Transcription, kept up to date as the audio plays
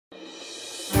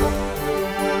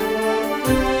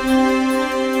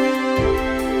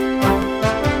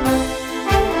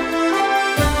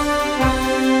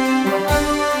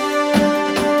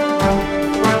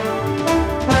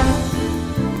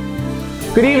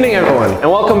Good evening, everyone, and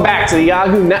welcome back to the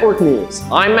Yahoo Network News.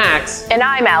 I'm Max. And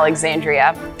I'm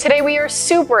Alexandria. Today we are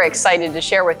super excited to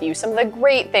share with you some of the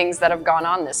great things that have gone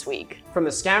on this week. From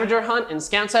the scavenger hunt and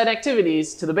Scout-side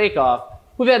activities to the bake-off,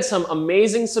 we've had some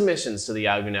amazing submissions to the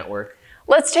Yahoo Network.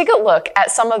 Let's take a look at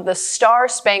some of the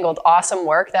star-spangled awesome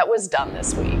work that was done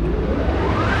this week.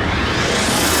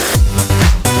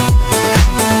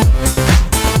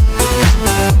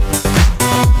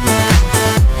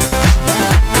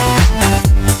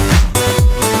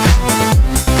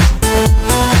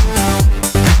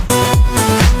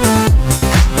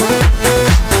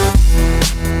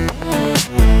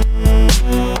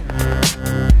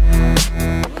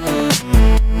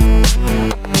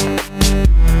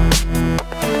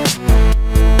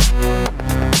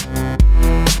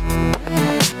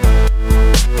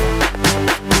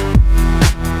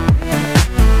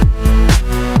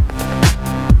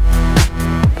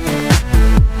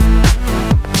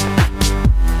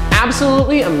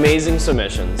 Absolutely amazing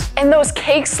submissions. And those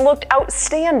cakes looked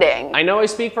outstanding. I know I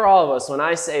speak for all of us when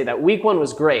I say that week one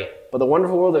was great, but the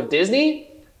Wonderful World of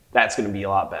Disney, that's going to be a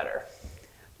lot better.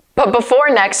 But before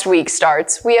next week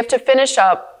starts, we have to finish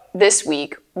up this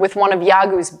week with one of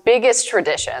Yahoo's biggest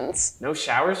traditions. No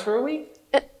showers for a week?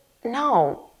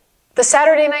 No, the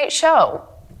Saturday night show.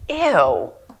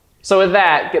 Ew. So with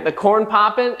that, get the corn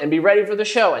poppin' and be ready for the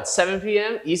show at 7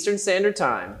 p.m. Eastern Standard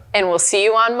Time. And we'll see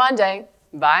you on Monday.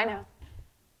 Bye now.